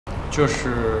这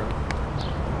是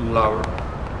lover。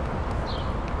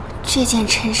这件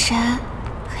衬衫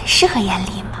很适合眼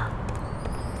里吗？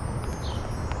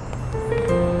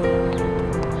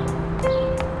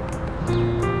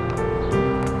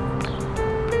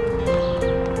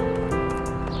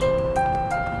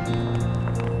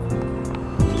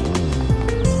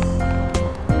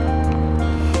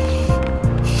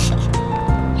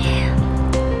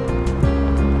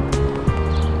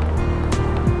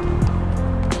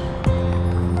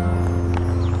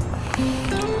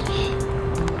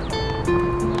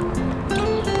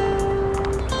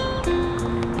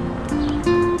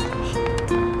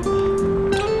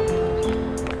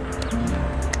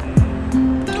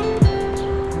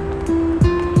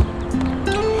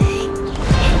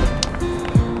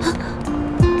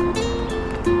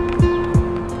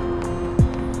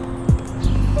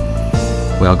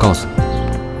我要告诉你，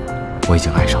我已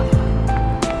经爱上你了。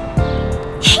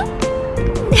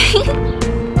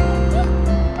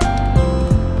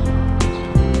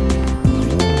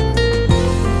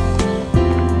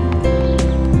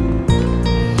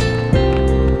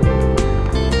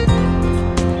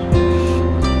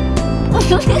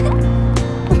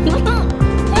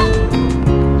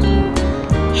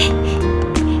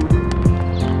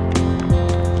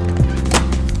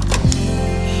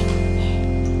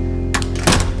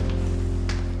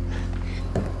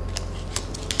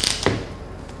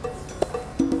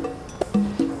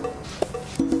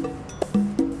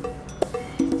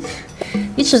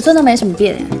你尺寸都没什么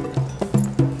变。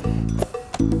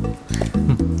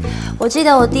我记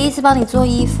得我第一次帮你做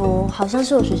衣服，好像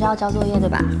是我学校要交作业对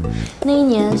吧？那一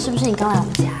年是不是你刚来我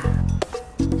们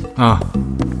家？啊，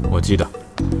我记得，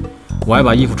我还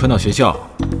把衣服穿到学校，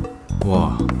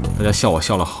哇，大家笑我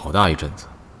笑了好大一阵子，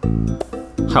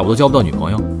害我都交不到女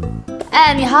朋友。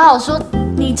哎，你好好说，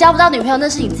你交不到女朋友那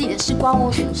是你自己的事，关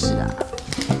我什么事啊？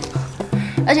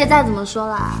而且再怎么说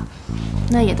啦，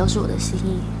那也都是我的心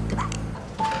意，对吧？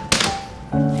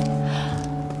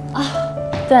啊，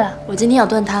对了，我今天有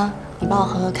炖汤，你帮我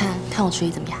喝喝看，看我厨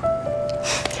艺怎么样？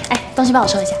哎，东西帮我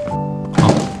收一下。好。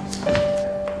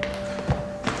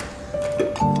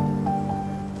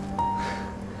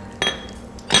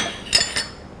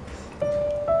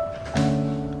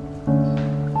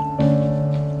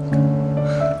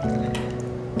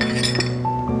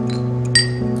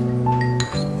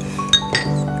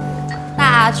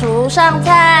大厨上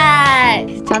菜，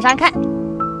尝尝看。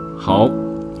好，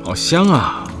好香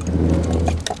啊！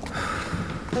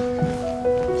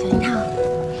小樱桃，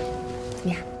怎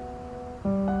么样？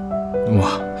哇，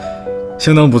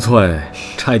相当不错哎，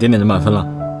差一点点就满分了。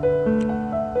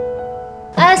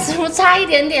哎，什么差一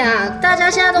点点啊？大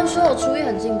家现在都说我厨艺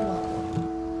很进步。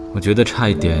我觉得差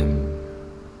一点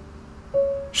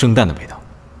生蛋的味道。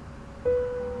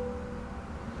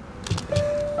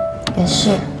也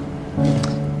是，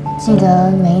记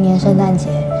得每一年圣诞节，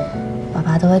爸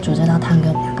爸都会煮这道汤给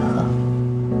我们两个喝。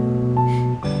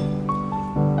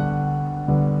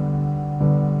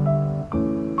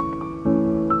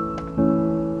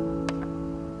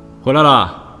回来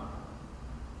了，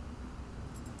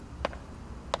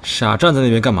傻站在那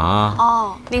边干嘛？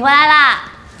哦，你回来啦！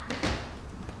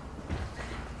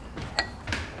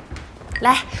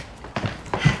来，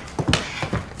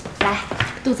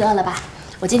肚子饿了吧？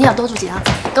我今天有多煮几道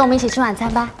菜，跟我们一起吃晚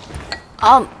餐吧。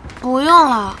哦，不用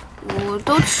了，我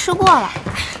都吃过了。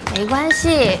没关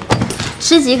系，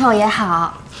吃几口也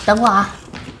好。等我啊。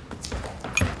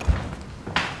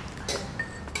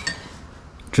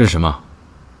这是什么？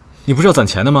你不是要攒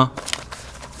钱的吗？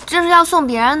这是要送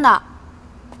别人的，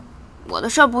我的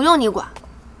事儿不用你管。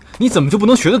你怎么就不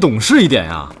能学得懂事一点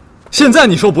呀？现在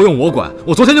你说不用我管，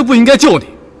我昨天就不应该救你，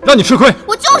让你吃亏。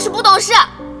我就是不懂事，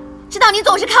知道你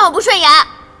总是看我不顺眼，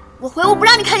我回屋不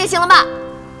让你看见行了吧？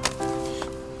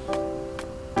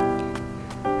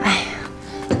哎呀，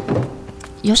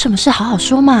有什么事好好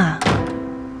说嘛。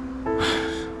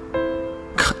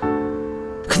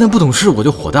看她不懂事我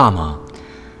就火大吗？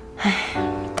哎，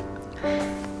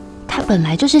她本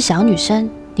来就是小女生，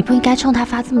你不应该冲她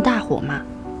发这么大火嘛。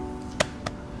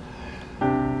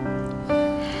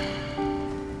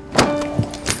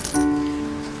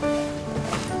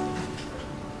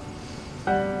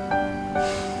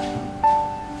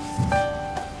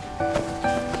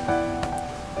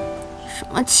什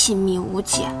么亲密无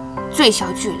间，最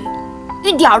小距离，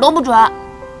一点儿都不准。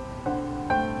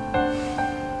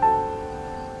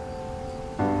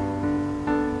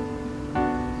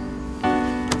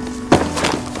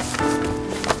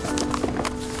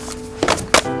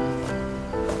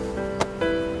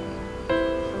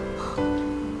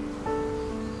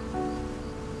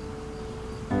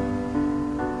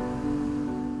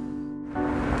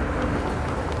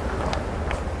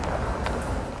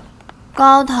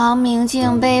高堂明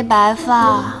镜悲白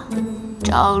发，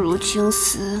朝如青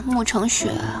丝暮成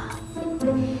雪。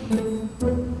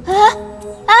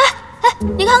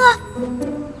你看看，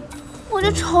我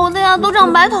这愁的呀，都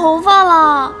长白头发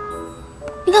了。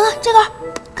你看看这个，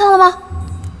看到了吗？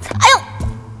哎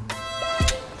呦，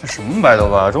这什么白头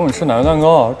发？中午吃奶油蛋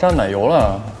糕沾奶油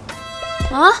了。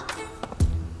啊？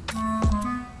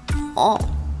哦，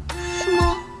是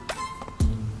吗？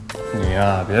你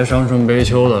呀，别伤春悲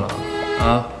秋的了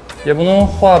啊，也不能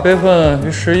化悲愤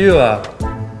于失意吧。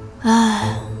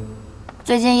唉，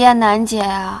最近燕南姐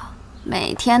啊，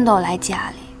每天都来家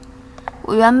里。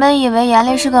我原本以为眼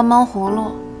里是个闷葫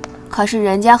芦，可是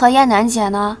人家和燕南姐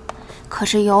呢，可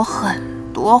是有很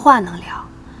多话能聊。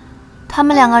他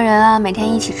们两个人啊，每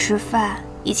天一起吃饭，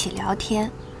一起聊天，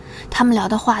他们聊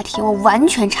的话题我完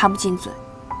全插不进嘴。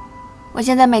我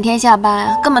现在每天下班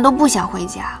啊，根本都不想回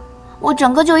家，我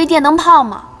整个就一电灯泡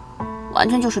嘛，完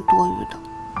全就是多余的。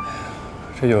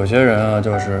这有些人啊，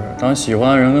就是当喜欢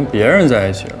的人跟别人在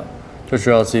一起了，就知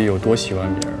道自己有多喜欢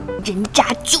别人。人渣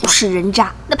就是人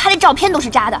渣，那拍的照片都是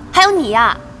渣的。还有你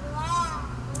呀，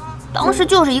当时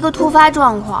就是一个突发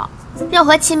状况，任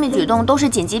何亲密举动都是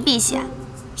紧急避险，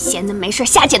闲的没事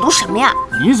瞎解读什么呀？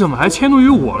你怎么还迁怒于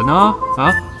我了呢？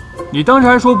啊，你当时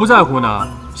还说不在乎呢，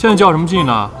现在较什么劲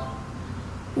呢？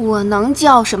我能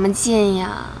较什么劲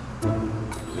呀？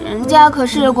人家可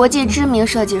是国际知名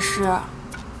设计师，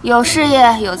有事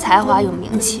业、有才华、有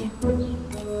名气。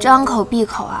张口闭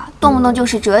口啊，动不动就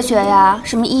是哲学呀，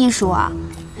什么艺术啊。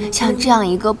像这样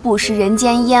一个不食人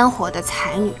间烟火的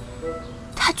才女，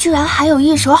她居然还有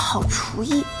一手好厨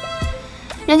艺。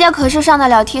人家可是上得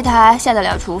了 T 台，下得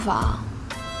了厨房，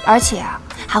而且啊，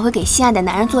还会给心爱的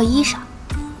男人做衣裳。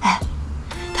哎，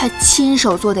她亲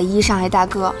手做的衣裳，哎，大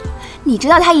哥，你知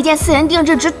道她一件私人定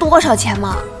制值多少钱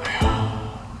吗？哎呀，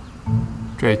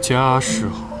这家世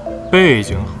好，背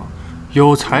景好，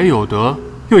有才有德，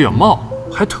又有貌。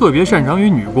还特别擅长于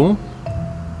女工，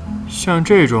像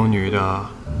这种女的，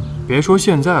别说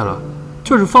现在了，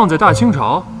就是放在大清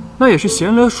朝，那也是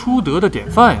贤良淑德的典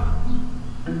范呀。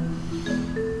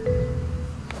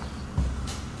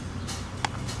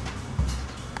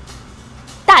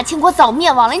大清国早灭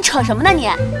亡了，你扯什么呢你？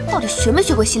到底学没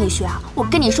学过心理学啊？我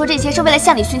跟你说这些是为了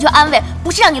向你寻求安慰，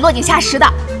不是让你落井下石的。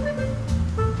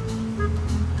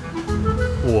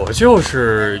我就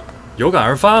是有感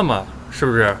而发嘛，是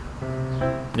不是？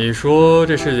你说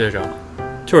这世界上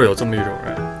就是有这么一种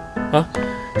人啊，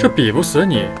这比不死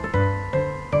你，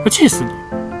要气死你！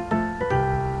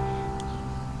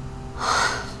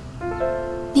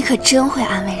你可真会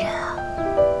安慰人啊！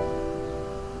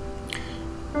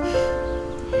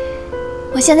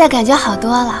我现在感觉好多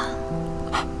了，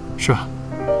是吧？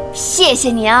谢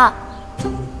谢你啊！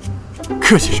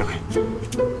客气什么？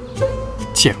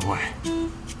见外。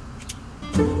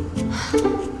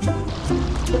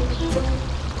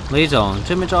李总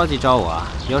这么着急找我啊？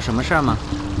有什么事儿吗？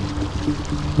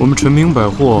我们陈平百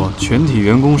货全体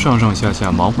员工上上下下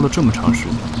忙活了这么长时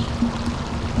间，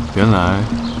原来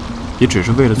也只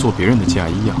是为了做别人的嫁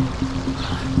衣啊！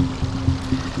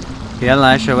原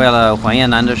来是为了黄叶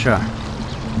楠的事儿。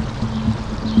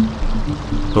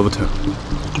罗伯特，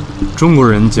中国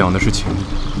人讲的是情义。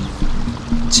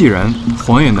既然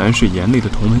黄叶楠是严厉的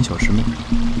同门小师妹，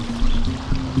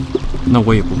那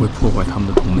我也不会破坏他们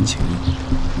的同门情谊。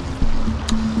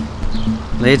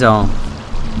雷总，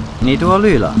你多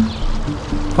虑了。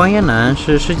黄叶楠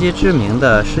是世界知名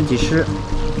的设计师，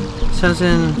相信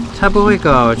他不会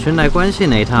搞裙带关系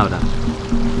那一套的。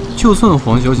就算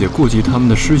黄小姐顾及他们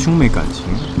的师兄妹感情，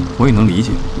我也能理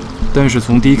解。但是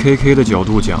从 DKK 的角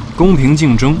度讲，公平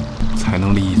竞争才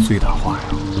能利益最大化呀。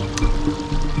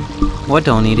我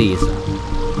懂你的意思。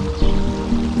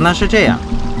那是这样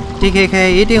 ，DKK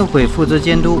一定会负责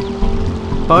监督，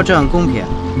保证公平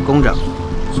公正。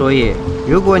所以，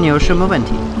如果你有什么问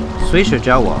题，随时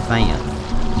找我翻译。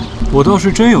我倒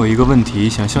是真有一个问题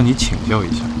想向你请教一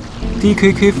下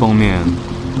 ，DKK 方面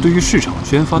对于市场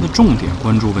宣发的重点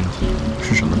关注问题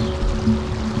是什么呢？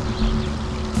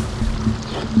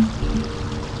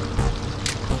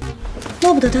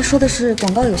诺不得他说的是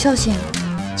广告有效性。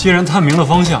既然探明了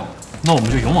方向，那我们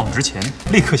就勇往直前，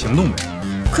立刻行动呗。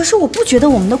可是我不觉得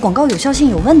我们的广告有效性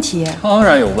有问题。当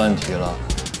然有问题了。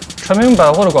陈平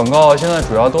百货的广告现在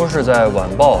主要都是在晚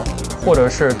报或者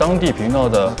是当地频道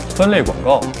的分类广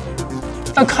告，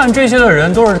但看这些的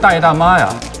人都是大爷大妈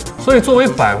呀，所以作为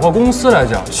百货公司来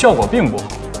讲，效果并不好。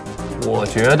我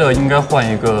觉得应该换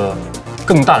一个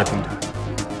更大的平台。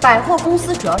百货公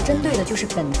司主要针对的就是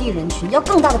本地人群，要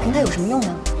更大的平台有什么用呢？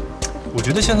我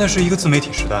觉得现在是一个自媒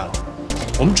体时代了，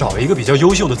我们找一个比较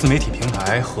优秀的自媒体平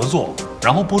台合作，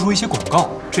然后播出一些广告，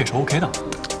这也是 OK 的。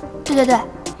对，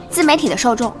自媒体的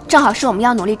受众正好是我们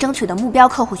要努力争取的目标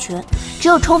客户群，只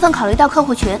有充分考虑到客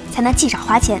户群，才能既少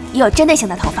花钱也有针对性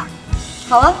的投放。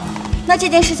好啊，那这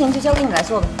件事情就交给你来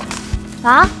做吧。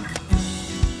啊？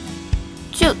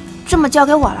就这么交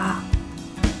给我了？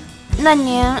那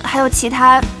您还有其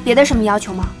他别的什么要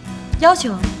求吗？要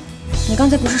求？你刚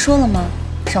才不是说了吗？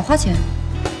少花钱。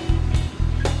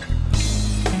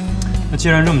那既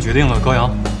然这么决定了，高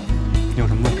阳，你有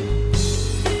什么问题吗？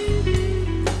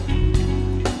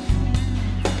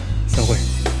散会。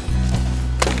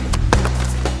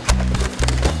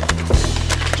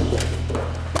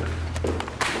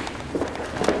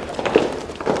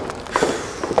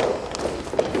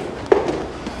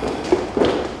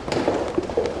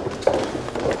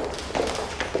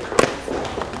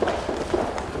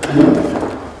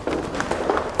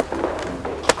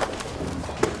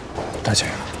大姐，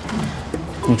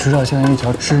你知道现在一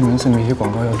条知名自媒体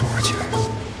广告要多少钱呀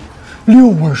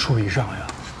？6位数以上呀！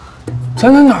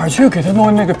咱在哪儿去给他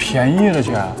弄那个便宜的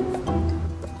去？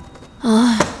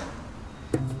哎，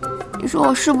你说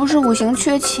我是不是五行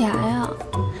缺钱呀？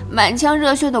满腔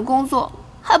热血的工作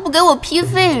还不给我批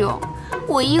费用，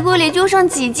我衣柜里就剩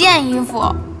几件衣服，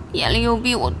眼力又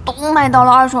逼我都卖到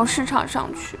了二手市场上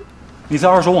去。你在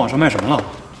二手网上卖什么了？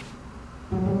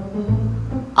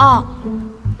哦，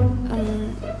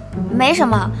没什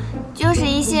么，就是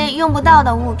一些用不到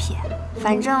的物品，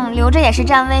反正留着也是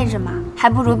占位置嘛，还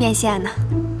不如变现呢。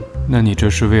那你这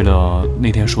是为了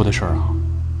那天说的事儿啊？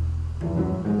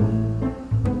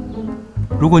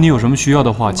如果你有什么需要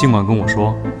的话，尽管跟我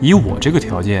说，以我这个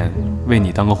条件，为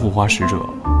你当个护花使者，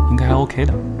应该还 OK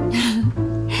的。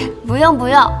不用，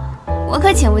我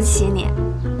可请不起你。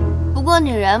不过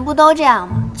女人不都这样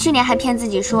吗？去年还骗自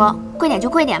己说贵点就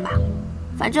贵点吧，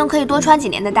反正可以多穿几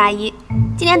年的大衣。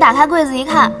今年打开柜子一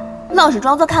看，愣是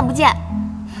装作看不见，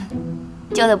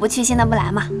旧的不去，新的不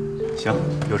来嘛。行，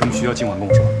有什么需要尽管跟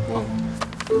我说。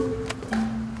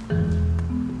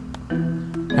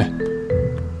哎，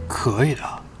可以的。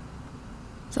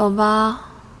走吧。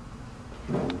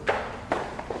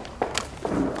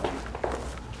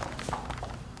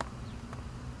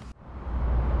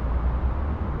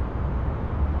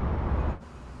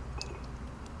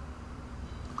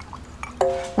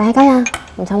来，高阳，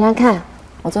你尝尝看，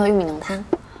我做玉米浓汤。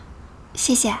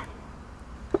谢谢。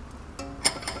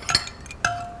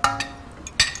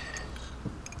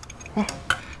来，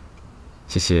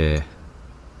谢谢。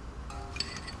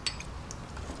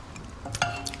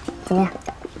怎么样？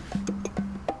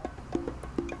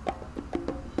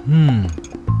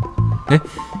哎，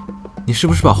你是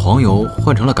不是把黄油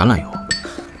换成了橄榄油？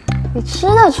你吃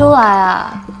得出来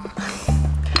啊？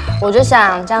我就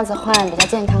想这样子换比较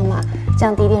健康嘛，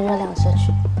降低一点热量摄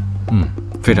取。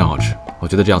非常好吃，我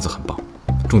觉得这样子很棒。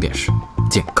重点是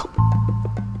健康。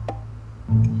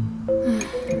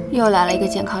又来了一个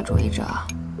健康主义者，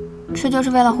吃就是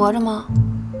为了活着吗？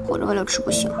活着为了吃不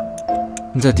行啊？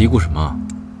你在嘀咕什么？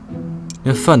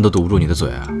连饭都堵不住你的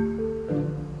嘴啊！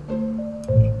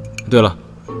对了，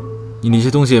你那些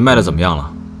东西卖的怎么样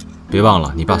了？别忘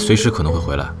了，你爸随时可能会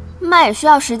回来。卖也需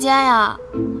要时间呀，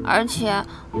而且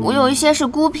我有一些是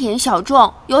孤品小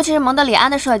众，尤其是蒙德里安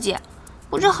的设计，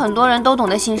不是很多人都懂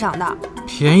得欣赏的。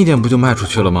便宜点不就卖出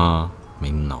去了吗？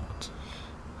没脑子！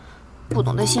不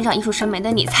懂得欣赏艺术审美的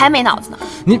你才没脑子呢。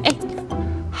你哎，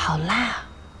好啦，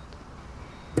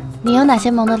你有哪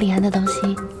些蒙德里安的东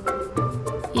西？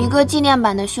一个纪念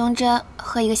版的胸针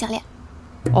和一个项链。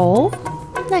哦，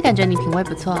那感觉你品味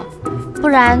不错，不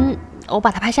然我把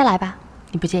它拍下来吧，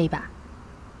你不介意吧？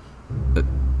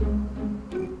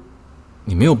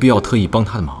你没有必要特意帮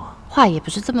他的忙啊。话也不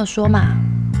是这么说嘛，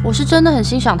我是真的很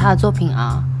欣赏他的作品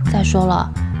啊。再说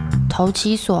了，投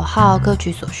其所好，各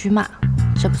取所需嘛，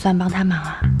这不算帮他忙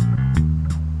啊。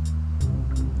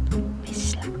没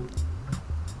事了。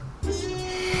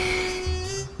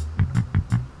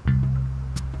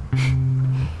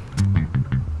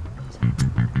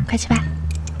快吃吧。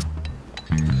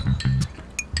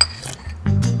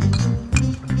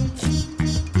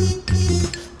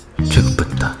这个笨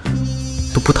蛋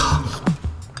都不躺了吗？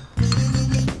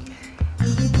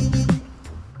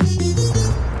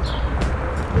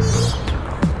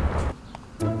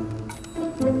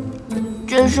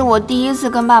这是我第一次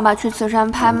跟爸爸去慈善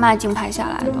拍卖竞拍下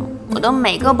来的，我的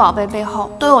每个宝贝背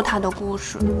后都有他的故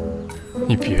事。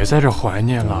你别在这怀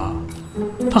念了，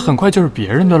它很快就是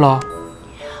别人的了。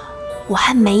我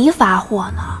还没发货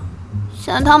呢，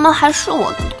现在他们还是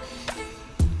我的呢。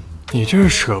你这是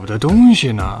舍不得东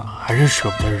西呢，还是舍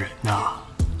不得人呢？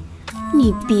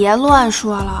你别乱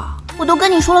说了，我都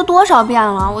跟你说了多少遍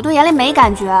了，我对眼里没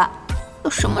感觉，有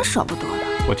什么舍不得的？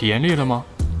我提眼力了吗？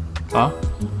啊，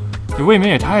你未免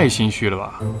也太心虚了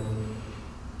吧？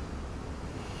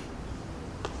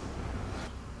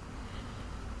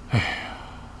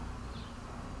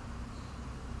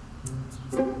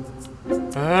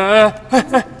哎呀，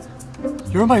哎！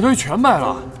有人把你东西全买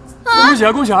了，恭喜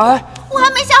啊恭喜啊！哎，我还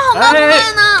没想好卖不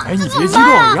卖呢。哎，你别激动，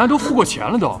人家都付过钱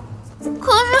了都。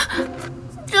可是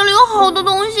这里有好多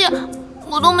东西，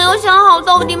我都没有想好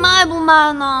到底卖不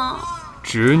卖呢。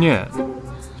执念，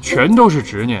全都是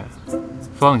执念，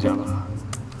放下吧，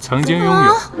曾经拥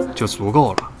有就足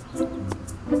够了。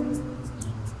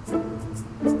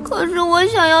可是我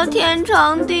想要天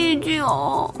长地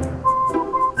久。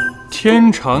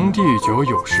天长地久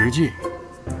有时尽，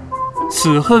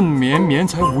此恨绵绵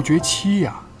才无绝期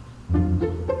呀。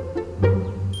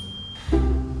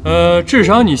至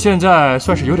少你现在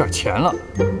算是有点钱了。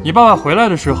你爸爸回来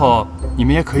的时候，你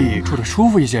们也可以住得舒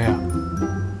服一些呀。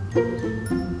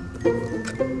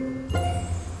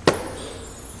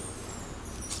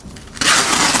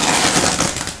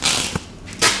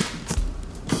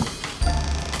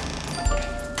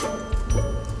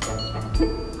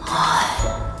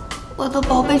我的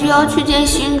宝贝就要去见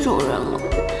新主人了，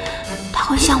他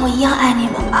会像我一样爱你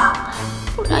们吧？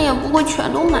不然也不会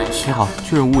全都买下。你好，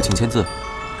确认无误请签字。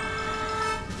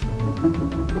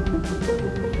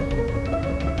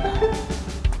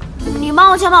你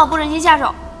帮我签吧，我不忍心下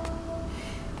手。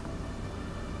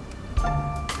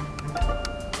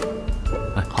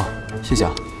哎，好，谢谢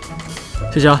啊，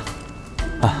谢谢啊。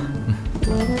啊，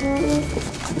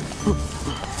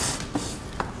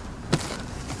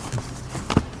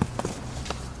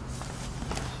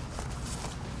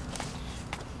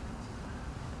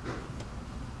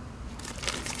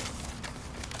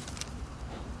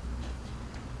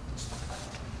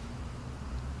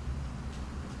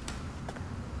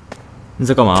你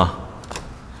在干嘛？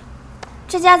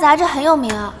这家杂志很有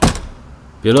名啊。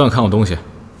别乱看我东西。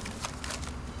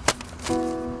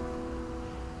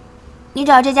你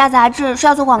找这家杂志是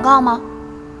要做广告吗？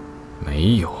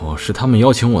没有，是他们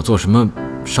邀请我做什么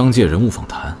商界人物访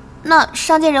谈。那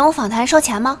商界人物访谈收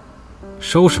钱吗？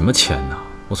收什么钱呢？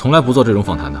我从来不做这种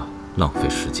访谈的，浪费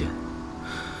时间。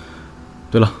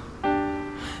对了，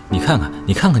你看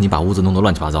看你把屋子弄得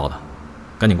乱七八糟的，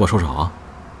赶紧给我收拾好啊！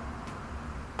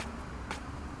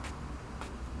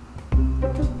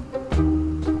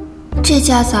这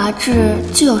家杂志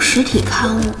既有实体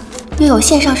刊物，又有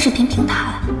线上视频平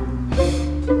台。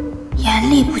严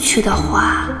厉不去的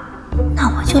话，那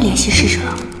我就联系试试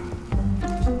了。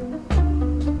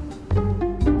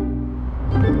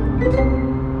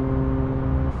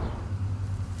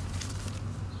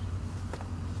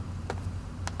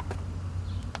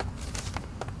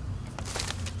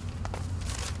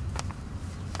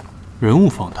人物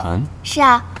访谈？是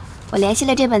啊，我联系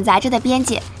了这本杂志的编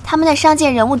辑，他们的商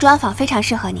界人物专访非常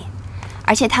适合你，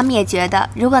而且他们也觉得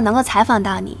如果能够采访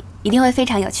到你，一定会非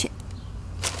常有趣。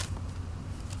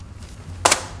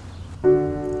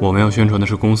我们要宣传的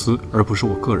是公司，而不是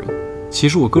我个人。其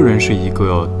实我个人是一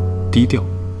个低调、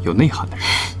有内涵的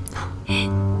人。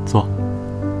坐。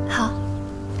好，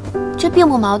这并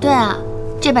不矛盾啊。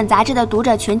这本杂志的读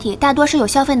者群体大多是有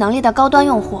消费能力的高端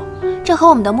用户，这和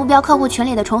我们的目标客户群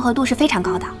里的重合度是非常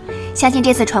高的。相信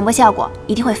这次传播效果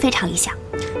一定会非常理想。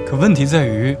可问题在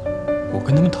于，我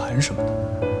跟他们谈什么呢？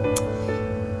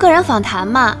个人访谈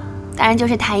嘛，当然就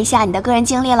是谈一下你的个人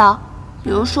经历了。比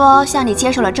如说，像你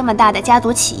接手了这么大的家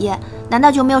族企业，难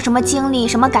道就没有什么经历、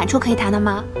什么感触可以谈的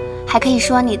吗？还可以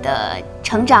说你的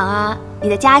成长啊，你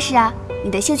的家世啊，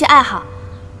你的兴趣爱好，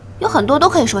有很多都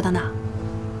可以说的呢。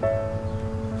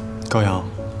高阳，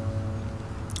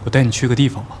我带你去个地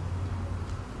方吧。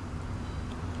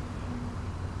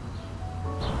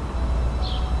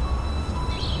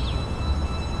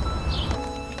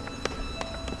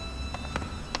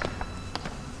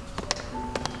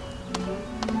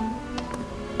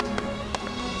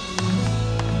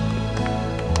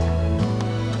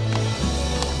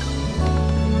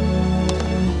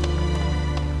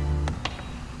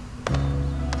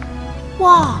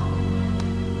哇，